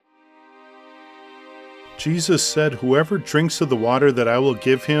Jesus said, "Whoever drinks of the water that I will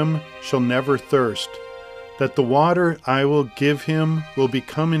give him shall never thirst, that the water I will give him will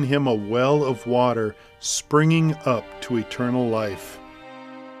become in him a well of water springing up to eternal life."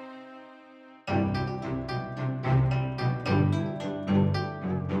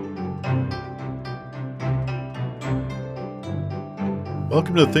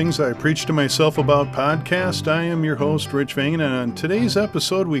 Welcome to Things I Preach to Myself About podcast. I am your host, Rich Vane, and on today's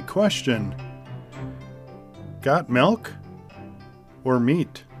episode we question, got milk or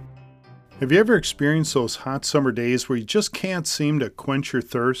meat? Have you ever experienced those hot summer days where you just can't seem to quench your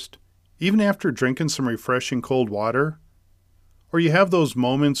thirst, even after drinking some refreshing cold water? Or you have those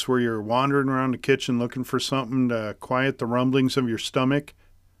moments where you're wandering around the kitchen looking for something to quiet the rumblings of your stomach,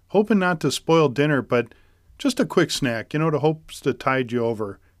 hoping not to spoil dinner, but just a quick snack, to hopes to tide you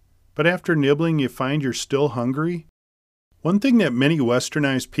over. But after nibbling, you find you're still hungry? One thing that many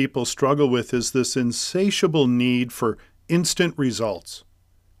westernized people struggle with is this insatiable need for instant results.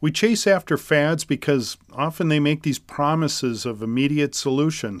 We chase after fads because often they make these promises of immediate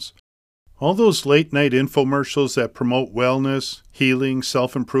solutions. All those late-night infomercials that promote wellness, healing,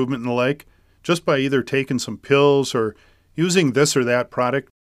 self-improvement, and the like, just by either taking some pills or using this or that product,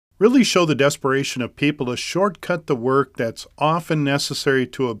 really show the desperation of people to shortcut the work that's often necessary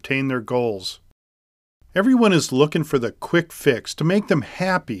to obtain their goals. Everyone is looking for the quick fix to make them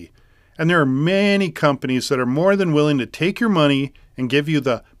happy, and there are many companies that are more than willing to take your money and give you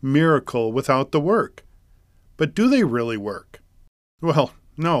the miracle without the work. But do they really work? Well,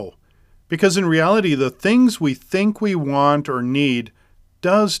 no, because in reality, the things we think we want or need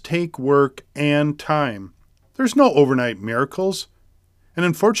does take work and time. There's no overnight miracles. And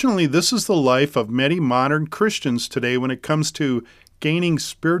unfortunately, this is the life of many modern Christians today when it comes to gaining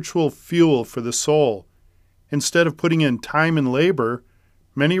spiritual fuel for the soul. Instead of putting in time and labor,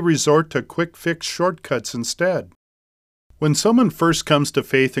 many resort to quick fix shortcuts instead. When someone first comes to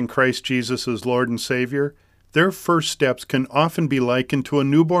faith in Christ Jesus as Lord and Savior, their first steps can often be likened to a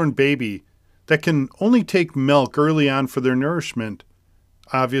newborn baby that can only take milk early on for their nourishment.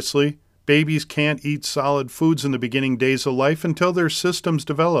 Obviously, babies can't eat solid foods in the beginning days of life until their systems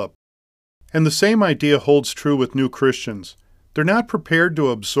develop. And the same idea holds true with new Christians. They're not prepared to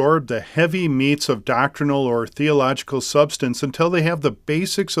absorb the heavy meats of doctrinal or theological substance until they have the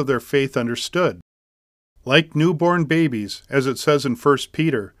basics of their faith understood. Like newborn babies, as it says in 1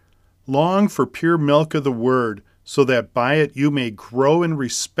 Peter, long for pure milk of the word, so that by it you may grow in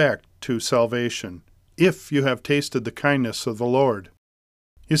respect to salvation, if you have tasted the kindness of the Lord.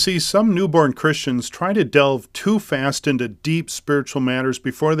 You see, some newborn Christians try to delve too fast into deep spiritual matters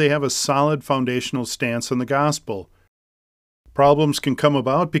before they have a solid foundational stance on the gospel. Problems can come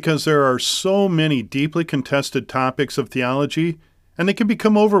about because there are so many deeply contested topics of theology, and they can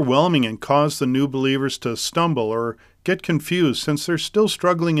become overwhelming and cause the new believers to stumble or get confused since they're still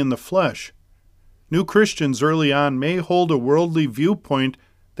struggling in the flesh. New Christians early on may hold a worldly viewpoint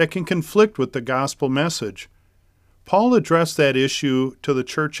that can conflict with the gospel message. Paul addressed that issue to the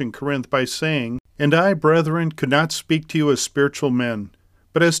church in Corinth by saying, "And I, brethren, could not speak to you as spiritual men,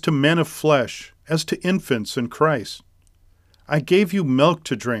 but as to men of flesh, as to infants in Christ. I gave you milk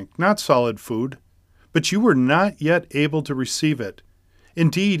to drink, not solid food, but you were not yet able to receive it.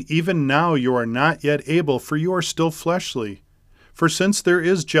 Indeed, even now you are not yet able, for you are still fleshly. For since there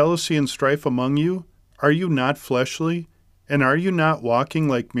is jealousy and strife among you, are you not fleshly? And are you not walking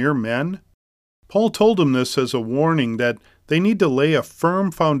like mere men?" Paul told them this as a warning that they need to lay a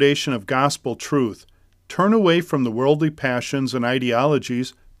firm foundation of gospel truth, turn away from the worldly passions and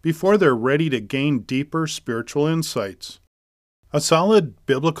ideologies before they're ready to gain deeper spiritual insights. A solid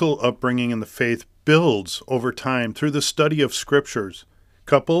biblical upbringing in the faith builds over time through the study of scriptures,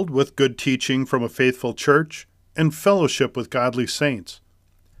 coupled with good teaching from a faithful church and fellowship with godly saints.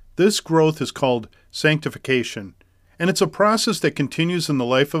 This growth is called sanctification, and it's a process that continues in the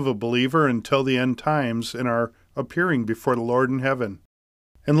life of a believer until the end times and our appearing before the Lord in heaven.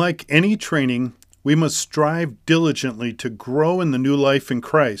 And like any training, we must strive diligently to grow in the new life in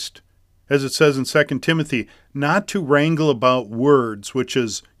Christ. As it says in 2 Timothy, not to wrangle about words, which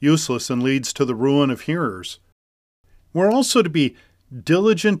is useless and leads to the ruin of hearers. We're also to be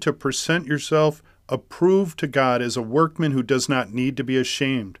diligent to present yourself approved to God as a workman who does not need to be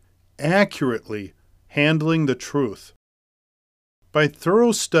ashamed, accurately handling the truth. By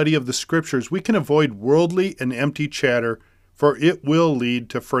thorough study of the Scriptures, we can avoid worldly and empty chatter, for it will lead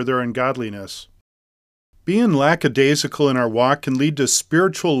to further ungodliness. Being lackadaisical in our walk can lead to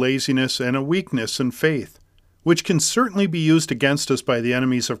spiritual laziness and a weakness in faith, which can certainly be used against us by the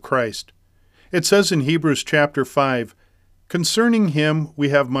enemies of Christ. It says in Hebrews chapter 5, "Concerning him we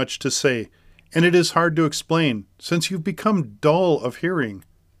have much to say, And it is hard to explain, since you've become dull of hearing.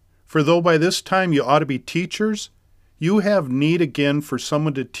 For though by this time you ought to be teachers, you have need again for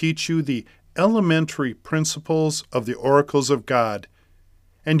someone to teach you the elementary principles of the oracles of God,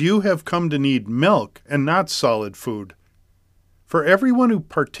 and you have come to need milk and not solid food. For everyone who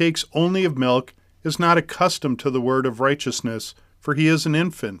partakes only of milk is not accustomed to the word of righteousness, for he is an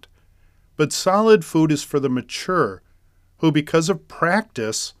infant. But solid food is for the mature, who because of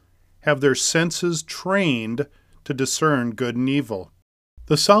practice have their senses trained to discern good and evil.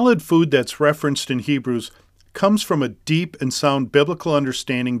 The solid food that's referenced in Hebrews comes from a deep and sound biblical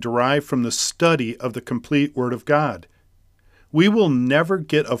understanding derived from the study of the complete Word of God. We will never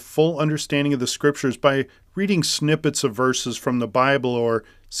get a full understanding of the Scriptures by reading snippets of verses from the Bible or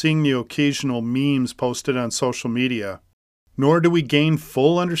seeing the occasional memes posted on social media. Nor do we gain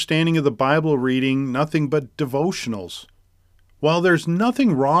full understanding of the Bible reading nothing but devotionals. While there's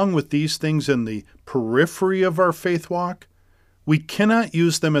nothing wrong with these things in the periphery of our faith walk, we cannot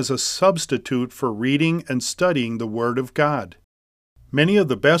use them as a substitute for reading and studying the Word of God. Many of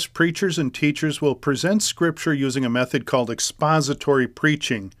the best preachers and teachers will present Scripture using a method called expository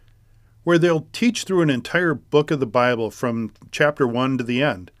preaching, where they'll teach through an entire book of the Bible from chapter 1 to the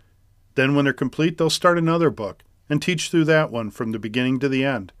end. Then when they're complete, they'll start another book and teach through that one from the beginning to the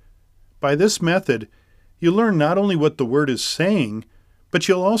end. By this method, you learn not only what the Word is saying, but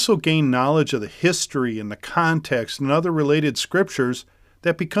you'll also gain knowledge of the history and the context and other related scriptures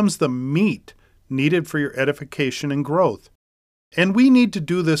that becomes the meat needed for your edification and growth. And we need to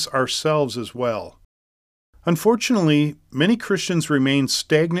do this ourselves as well. Unfortunately, many Christians remain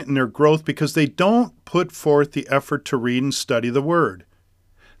stagnant in their growth because they don't put forth the effort to read and study the Word.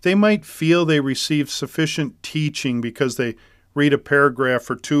 They might feel they receive sufficient teaching because they read a paragraph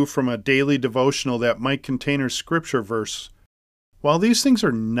or two from a daily devotional that might contain a scripture verse. While these things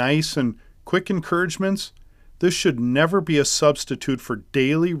are nice and quick encouragements, this should never be a substitute for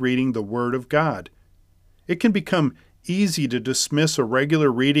daily reading the Word of God. It can become easy to dismiss a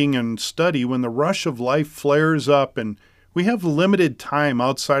regular reading and study when the rush of life flares up and we have limited time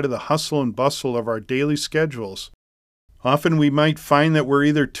outside of the hustle and bustle of our daily schedules. Often we might find that we're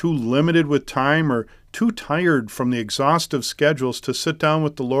either too limited with time or too tired from the exhaustive schedules to sit down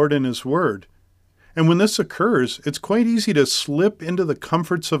with the Lord in His Word. And when this occurs, it's quite easy to slip into the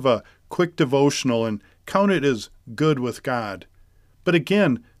comforts of a quick devotional and count it as good with God. But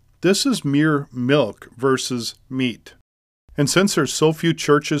again, this is mere milk versus meat. And since there's so few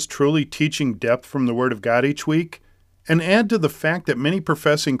churches truly teaching depth from the Word of God each week, and add to the fact that many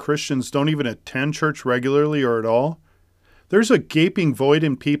professing Christians don't even attend church regularly or at all, there's a gaping void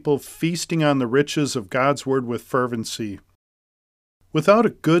in people feasting on the riches of God's Word with fervency. Without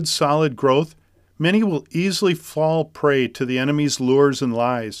a good, solid growth, many will easily fall prey to the enemy's lures and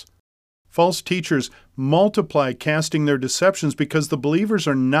lies. False teachers multiply casting their deceptions because the believers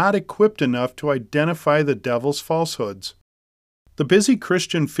are not equipped enough to identify the devil's falsehoods. The busy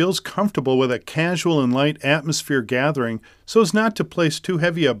Christian feels comfortable with a casual and light atmosphere gathering so as not to place too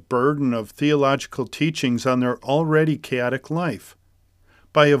heavy a burden of theological teachings on their already chaotic life.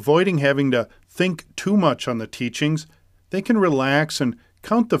 By avoiding having to think too much on the teachings, they can relax and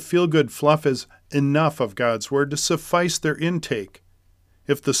count the feel-good fluff as enough of God's Word to suffice their intake.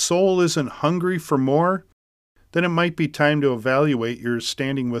 If the soul isn't hungry for more, then it might be time to evaluate your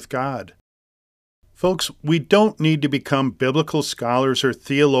standing with God. Folks, we don't need to become biblical scholars or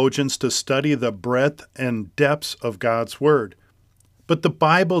theologians to study the breadth and depths of God's Word. But the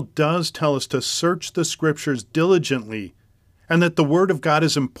Bible does tell us to search the Scriptures diligently, and that the Word of God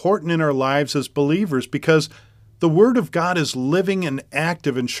is important in our lives as believers because the Word of God is living and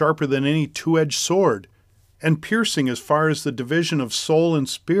active and sharper than any two-edged sword, and piercing as far as the division of soul and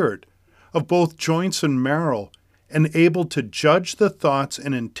spirit, of both joints and marrow, and able to judge the thoughts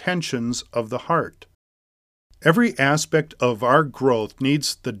and intentions of the heart. Every aspect of our growth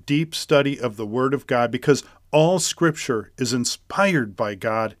needs the deep study of the Word of God because all Scripture is inspired by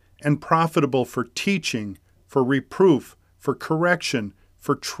God and profitable for teaching, for reproof, for correction,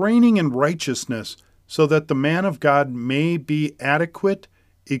 for training in righteousness, so that the man of God may be adequate,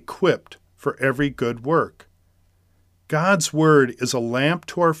 equipped for every good work. God's Word is a lamp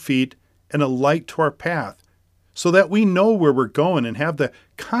to our feet and a light to our path, so that we know where we're going and have the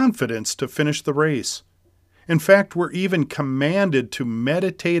confidence to finish the race. In fact, we're even commanded to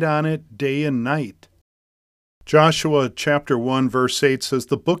meditate on it day and night. Joshua chapter 1 verse 8 says,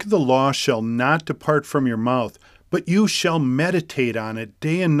 "The book of the law shall not depart from your mouth, but you shall meditate on it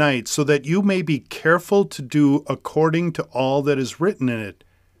day and night, so that you may be careful to do according to all that is written in it.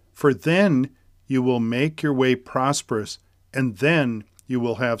 For then you will make your way prosperous, and then you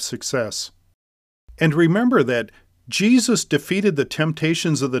will have success." And remember that Jesus defeated the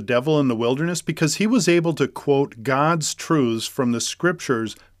temptations of the devil in the wilderness because he was able to quote God's truths from the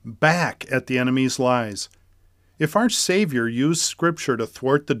Scriptures back at the enemy's lies. If our Savior used Scripture to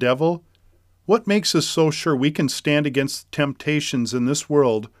thwart the devil, what makes us so sure we can stand against temptations in this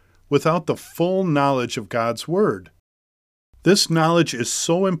world without the full knowledge of God's Word? This knowledge is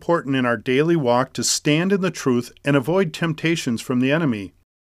so important in our daily walk to stand in the truth and avoid temptations from the enemy.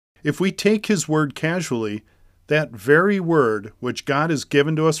 If we take His Word casually, that very Word which God has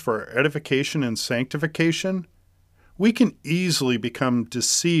given to us for our edification and sanctification, we can easily become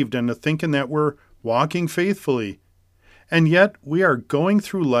deceived into thinking that we're walking faithfully, and yet we are going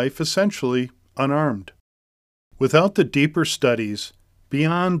through life essentially unarmed. Without the deeper studies,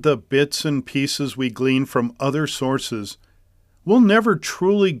 beyond the bits and pieces we glean from other sources, we'll never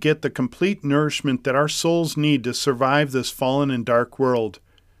truly get the complete nourishment that our souls need to survive this fallen and dark world.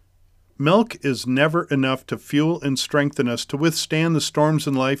 Milk is never enough to fuel and strengthen us to withstand the storms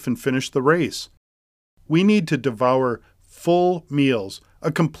in life and finish the race. We need to devour full meals,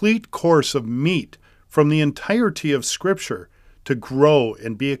 a complete course of meat from the entirety of Scripture to grow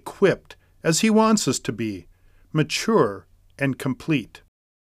and be equipped as He wants us to be, mature and complete.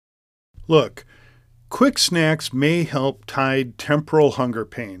 Look, quick snacks may help tide temporal hunger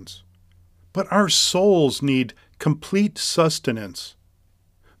pains, but our souls need complete sustenance.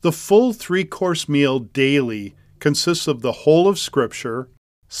 The full 3-course meal daily consists of the whole of Scripture,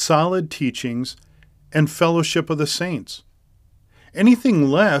 solid teachings, and fellowship of the saints. Anything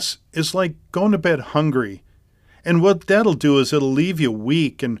less is like going to bed hungry, and what that'll do is it'll leave you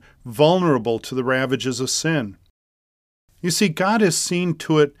weak and vulnerable to the ravages of sin. You see, God has seen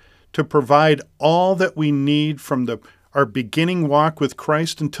to it to provide all that we need from our beginning walk with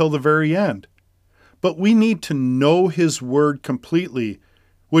Christ until the very end. But we need to know His Word completely,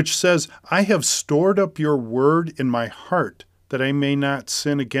 which says, I have stored up your word in my heart that I may not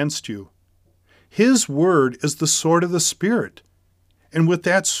sin against you. His Word is the sword of the Spirit. And with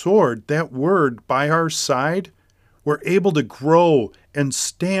that sword, that word by our side, we're able to grow and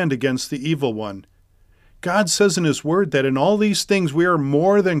stand against the evil one. God says in His Word that in all these things we are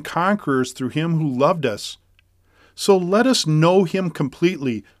more than conquerors through Him who loved us. So let us know Him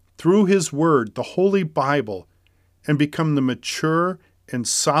completely through His Word, the Holy Bible, and become the mature and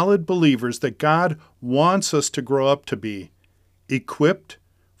solid believers that God wants us to grow up to be, equipped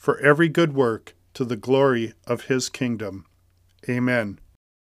for every good work to the glory of His kingdom. Amen.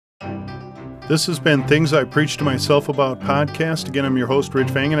 This has been Things I Preach to Myself About podcast. Again, I'm your host, Rich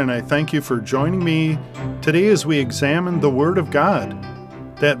Vangen, and I thank you for joining me today as we examine the Word of God,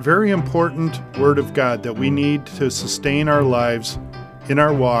 that very important Word of God that we need to sustain our lives in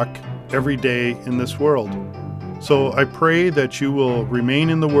our walk every day in this world. So I pray that you will remain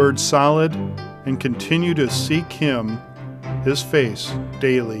in the Word solid and continue to seek Him, His face,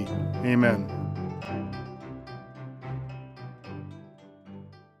 daily. Amen.